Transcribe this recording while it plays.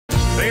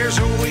There's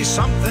always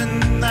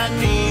something that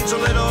needs a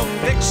little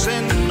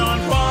fixing on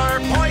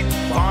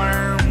Farpoint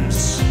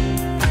Farms.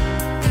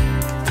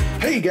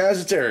 Hey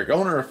guys, it's Eric,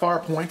 owner of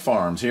Farpoint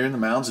Farms here in the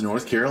mountains of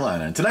North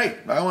Carolina. And tonight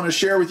I want to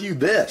share with you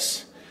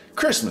this.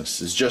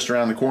 Christmas is just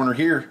around the corner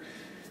here.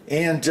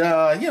 And,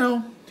 you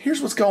know, here's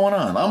what's going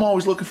on. I'm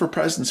always looking for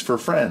presents for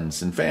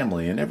friends and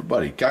family and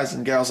everybody, guys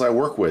and gals I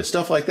work with,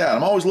 stuff like that.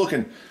 I'm always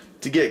looking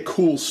to get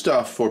cool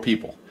stuff for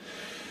people.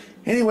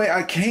 Anyway,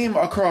 I came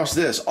across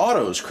this.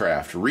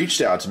 Autoscraft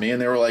reached out to me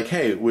and they were like,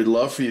 hey, we'd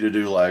love for you to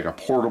do like a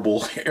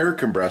portable air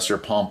compressor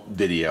pump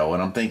video.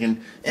 And I'm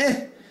thinking,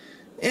 I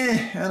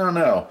don't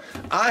know.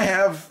 I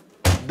have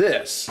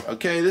this,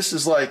 okay? This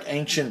is like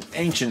ancient.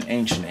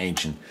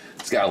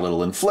 It's got a little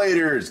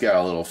inflator, it's got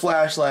a little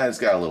flashlight, it's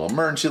got a little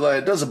emergency light,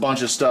 it does a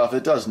bunch of stuff.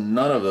 It does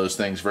none of those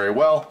things very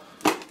well.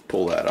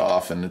 Pull that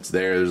off and it's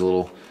there. There's a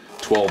little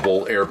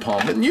 12-volt air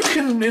pump. And you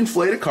can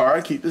inflate a car.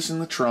 I keep this in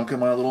the trunk of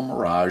my little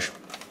Mirage.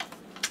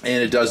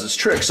 And it does its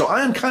trick. So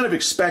I am kind of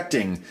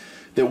expecting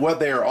that what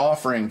they are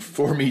offering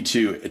for me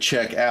to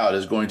check out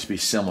is going to be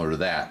similar to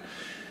that.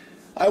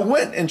 I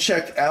went and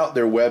checked out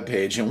their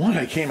webpage, and what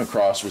I came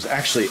across was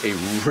actually a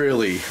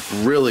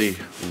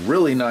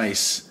really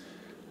nice,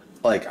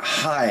 like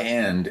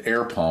high-end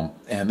air pump,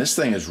 and this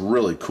thing is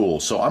really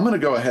cool. So I'm going to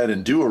go ahead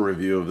and do a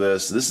review of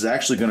this. This is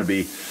actually going to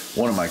be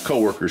one of my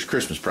coworkers'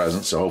 Christmas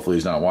presents, so hopefully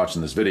he's not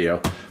watching this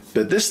video.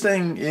 But this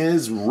thing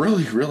is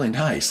really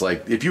nice.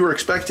 Like, if you were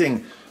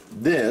expecting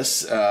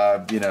this,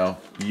 you know,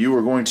 you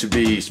were going to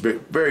be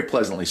very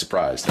pleasantly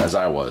surprised, as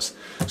I was.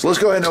 So let's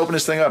go ahead and open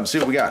this thing up and see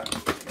what we got.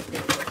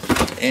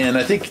 And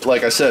I think,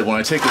 like I said, when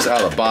I take this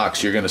out of the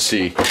box, you're going to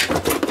see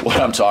what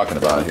I'm talking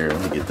about here.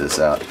 Let me get this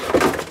out.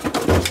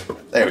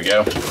 There we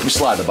go. Let me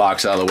slide the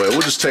box out of the way.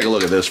 We'll just take a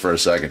look at this for a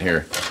second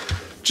here.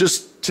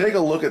 Just take a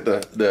look at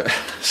the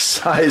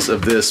size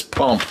of this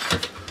pump,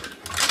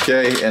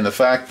 okay, and the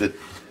fact that,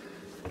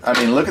 I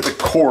mean, look at the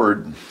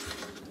cord.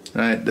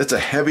 Right, that's a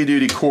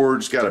heavy-duty cord.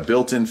 It's got a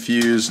built-in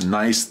fuse,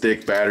 nice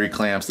thick battery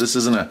clamps. This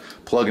isn't a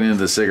plugging into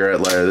the cigarette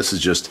lighter. This is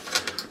just,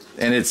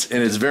 and it's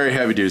very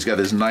heavy-duty. It's got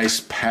this nice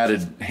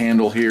padded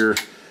handle here.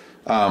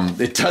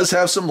 It does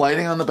have some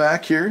lighting on the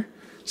back here,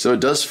 so it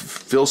does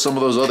fill some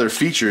of those other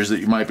features that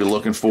you might be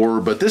looking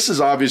for. But this is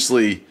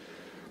obviously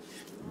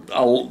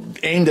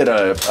aimed at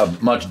a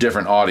much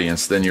different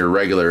audience than your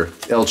regular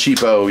El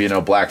Cheapo, you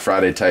know, Black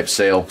Friday type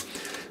sale.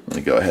 Let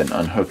me go ahead and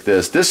unhook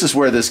this. This is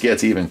where this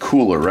gets even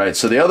cooler, right?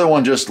 So the other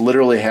one just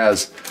literally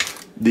has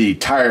the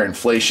tire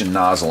inflation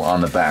nozzle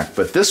on the back.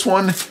 But this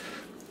one,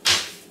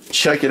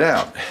 check it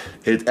out.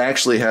 It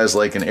actually has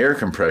like an air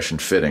compression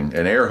fitting,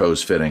 an air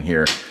hose fitting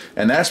here.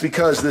 And that's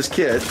because this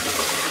kit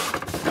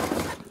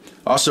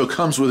also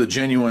comes with a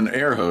genuine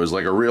air hose,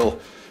 like a real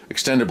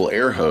extendable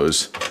air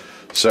hose.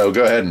 So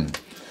go ahead and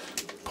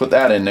put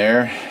that in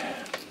there.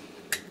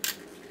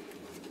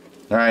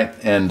 All right,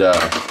 and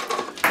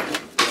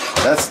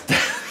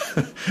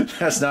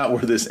that's not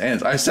where this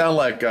ends. I sound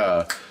like,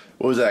 what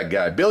was that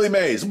guy? Billy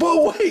Mays.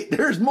 But wait,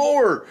 there's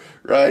more,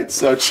 right?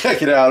 So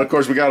check it out. Of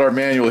course, we got our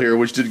manual here,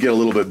 which did get a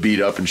little bit beat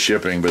up in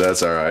shipping, but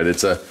that's all right.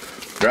 It's a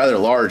rather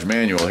large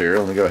manual here.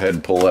 Let me go ahead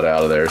and pull that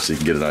out of there so you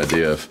can get an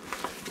idea of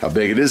how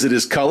big it is. It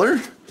is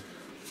color,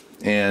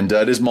 and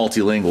it is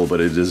multilingual, but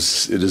it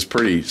is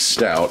pretty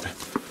stout.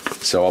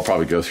 So I'll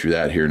probably go through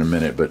that here in a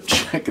minute, but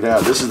check it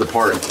out. This is the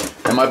part.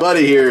 And my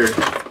buddy here,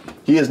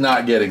 he is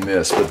not getting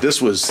this, but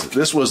this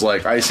was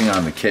like icing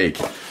on the cake.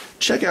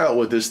 Check out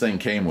what this thing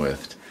came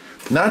with.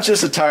 Not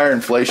just a tire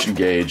inflation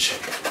gauge,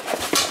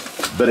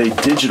 but a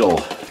digital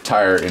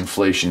tire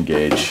inflation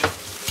gauge.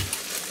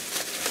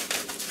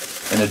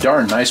 And a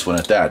darn nice one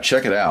at that.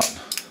 Check it out.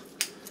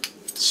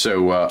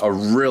 So a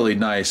really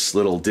nice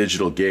little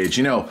digital gauge.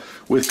 You know,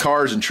 with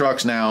cars and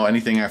trucks now,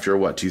 anything after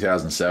what,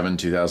 2007,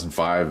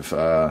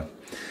 2005,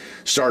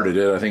 started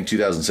it, I think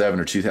 2007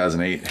 or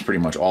 2008, pretty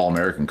much all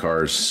American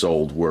cars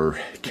sold were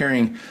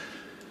carrying,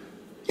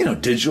 you know,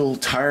 digital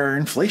tire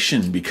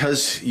inflation,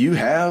 because you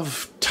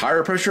have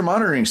tire pressure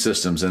monitoring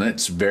systems and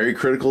it's very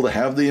critical to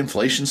have the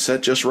inflation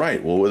set just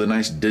right. Well, with a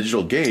nice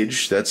digital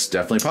gauge, that's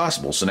definitely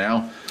possible. So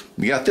now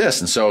we got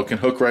this, and so it can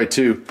hook right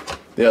to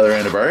the other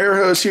end of our air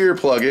hose here,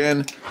 plug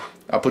in.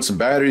 I'll put some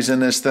batteries in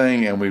this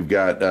thing, and we've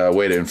got a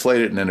way to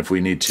inflate it, and then if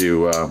we need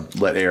to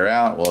let air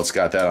out, well, it's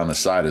got that on the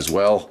side as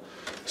well.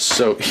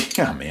 So,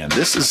 yeah, man,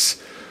 this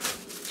is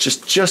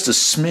just a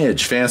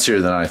smidge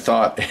fancier than I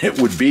thought it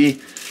would be.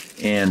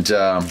 And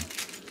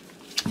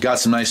got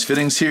some nice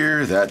fittings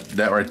here.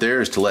 That right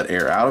there is to let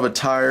air out of a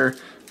tire.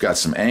 Got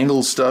some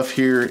angle stuff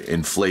here,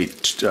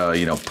 inflate,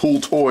 you know, pool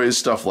toys,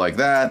 stuff like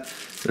that.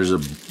 There's a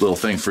little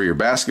thing for your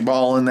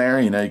basketball in there.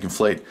 You know, you can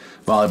inflate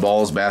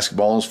volleyballs,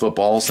 basketballs,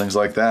 footballs, things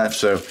like that.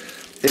 So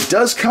it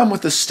does come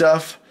with the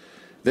stuff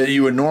that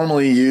you would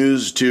normally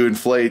use to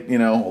inflate, you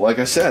know, like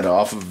I said,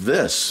 off of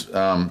this.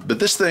 But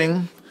this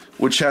thing,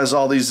 which has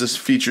all these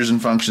features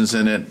and functions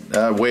in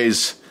it,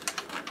 weighs,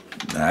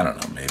 I don't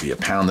know, maybe 1.5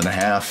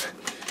 pounds.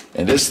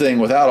 And this thing,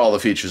 without all the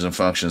features and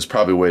functions,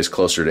 probably weighs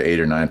closer to 8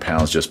 or 9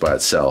 pounds just by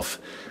itself.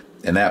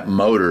 and that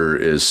motor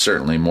is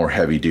certainly more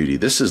heavy duty.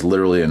 This is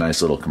literally a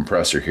nice little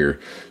compressor here.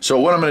 So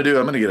what I'm going to do,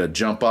 I'm going to get a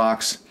jump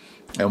box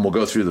and we'll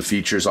go through the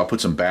features. I'll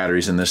put some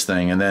batteries in this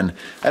thing, and then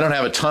I don't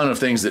have a ton of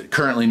things that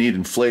currently need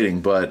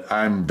inflating, but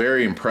I'm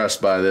very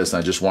impressed by this and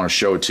I just want to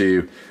show it to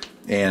you.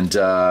 And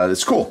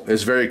it's cool.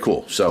 It's very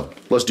cool. So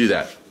let's do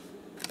that.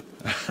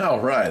 All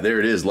right, there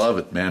it is. Love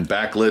it, man.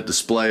 Backlit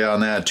display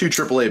on that. 2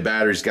 AAA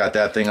batteries, got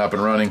that thing up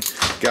and running.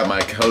 Got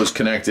my hose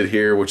connected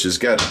here, which has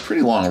got a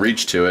pretty long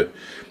reach to it.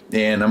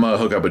 And I'm going to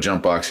hook up a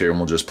jump box here and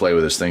we'll just play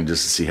with this thing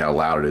just to see how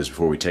loud it is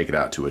before we take it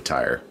out to a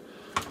tire.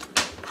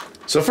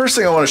 So first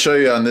thing I want to show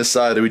you on this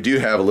side, we do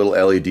have a little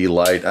LED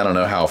light. I don't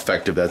know how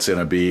effective that's going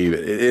to be.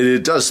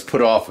 It does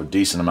put off a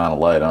decent amount of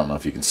light. I don't know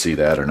if you can see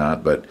that or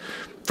not, but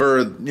for,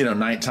 you know,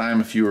 nighttime,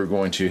 if you were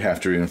going to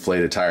have to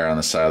inflate a tire on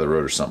the side of the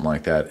road or something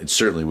like that, it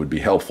certainly would be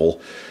helpful.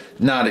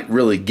 Not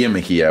really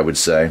gimmicky, I would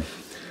say.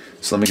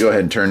 So let me go ahead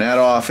and turn that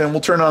off, and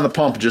we'll turn on the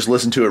pump and just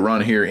listen to it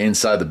run here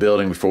inside the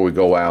building before we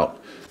go out.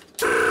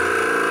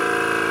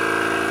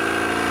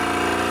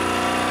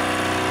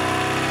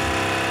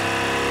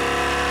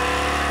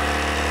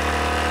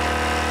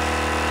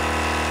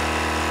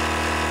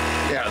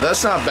 Yeah,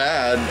 that's not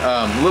bad.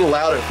 A little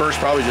loud at first,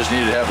 probably just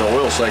needed to have the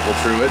oil cycle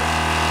through it.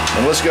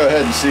 And let's go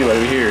ahead and see what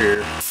we hear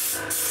here.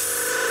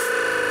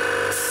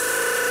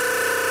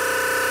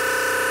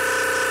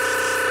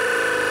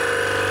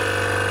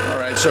 All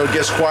right, so it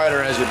gets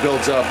quieter as it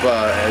builds up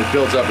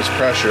its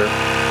pressure.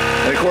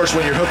 And of course,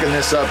 when you're hooking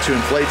this up to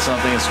inflate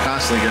something, it's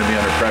constantly going to be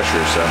under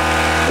pressure. So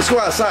let's go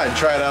outside and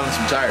try it out on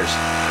some tires.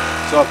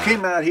 So I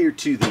came out here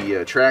to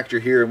the tractor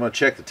here. I'm going to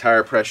check the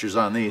tire pressures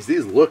on these.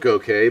 These look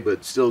okay,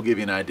 but still give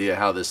you an idea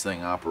how this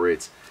thing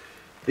operates.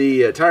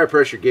 The tire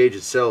pressure gauge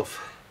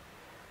itself,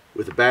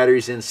 with the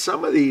batteries in,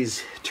 some of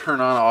these turn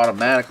on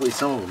automatically,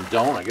 some of them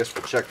don't. I guess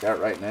we'll check that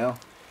right now.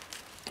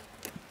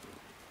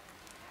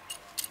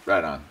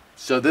 Right on.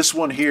 So this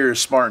one here is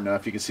smart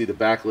enough. You can see the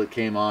backlit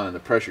came on and the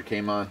pressure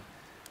came on,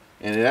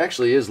 and it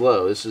actually is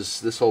low.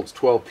 This holds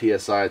 12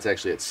 psi. It's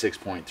actually at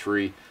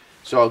 6.3.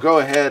 So I'll go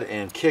ahead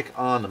and kick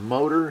on the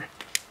motor,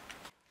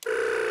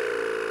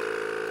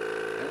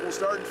 and we'll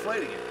start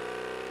inflating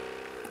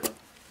it.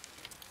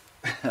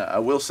 I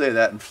will say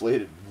that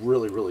inflated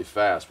really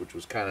fast, which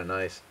was kind of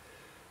nice.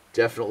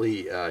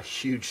 Definitely a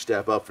huge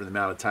step up for the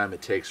amount of time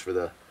it takes for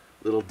the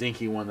little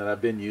dinky one that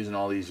I've been using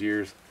all these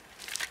years.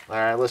 All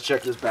right, let's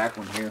check this back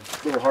one here.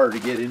 It's a little harder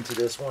to get into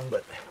this one,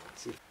 but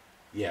let's see.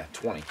 Yeah,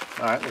 20.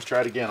 All right, let's try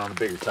it again on the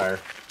bigger tire.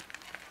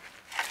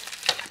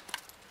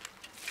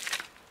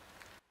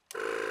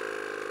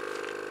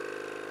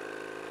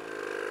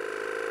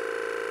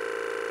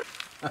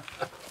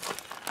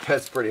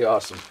 That's pretty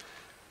awesome.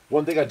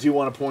 One thing I do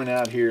want to point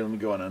out here, let me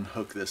go and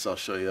unhook this. I'll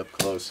show you up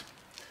close.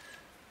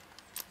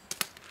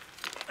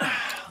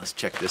 Let's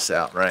check this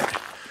out, right?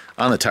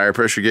 On the tire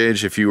pressure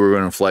gauge, if you were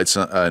going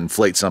to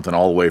inflate something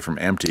all the way from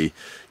empty, you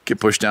can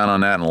push down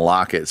on that and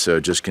lock it so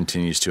it just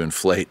continues to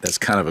inflate. That's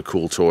kind of a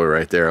cool toy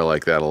right there. I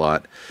like that a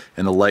lot.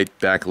 And the light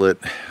backlit,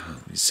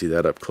 you see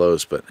that up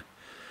close, but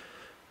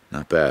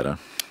not bad, huh?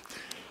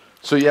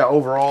 So yeah,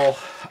 overall,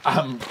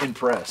 I'm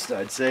impressed.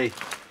 I'd say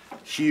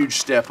huge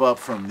step up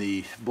from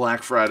the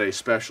Black Friday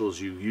specials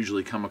you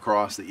usually come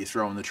across that you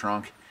throw in the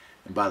trunk,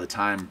 and by the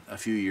time a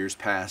few years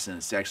pass and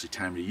it's actually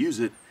time to use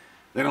it,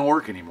 they don't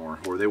work anymore,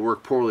 or they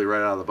work poorly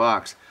right out of the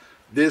box.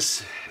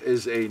 This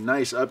is a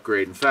nice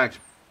upgrade. In fact,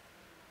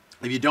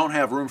 if you don't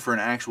have room for an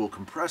actual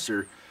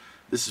compressor,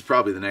 this is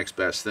probably the next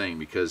best thing,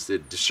 because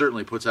it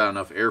certainly puts out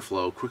enough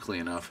airflow quickly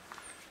enough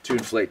to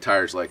inflate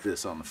tires like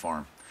this on the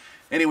farm.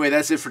 Anyway,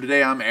 that's it for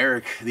today. I'm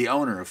Eric, the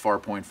owner of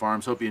Farpoint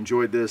Farms. Hope you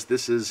enjoyed this.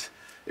 This is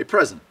a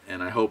present,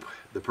 and I hope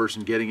the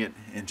person getting it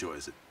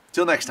enjoys it.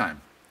 Till next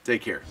time,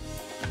 take care.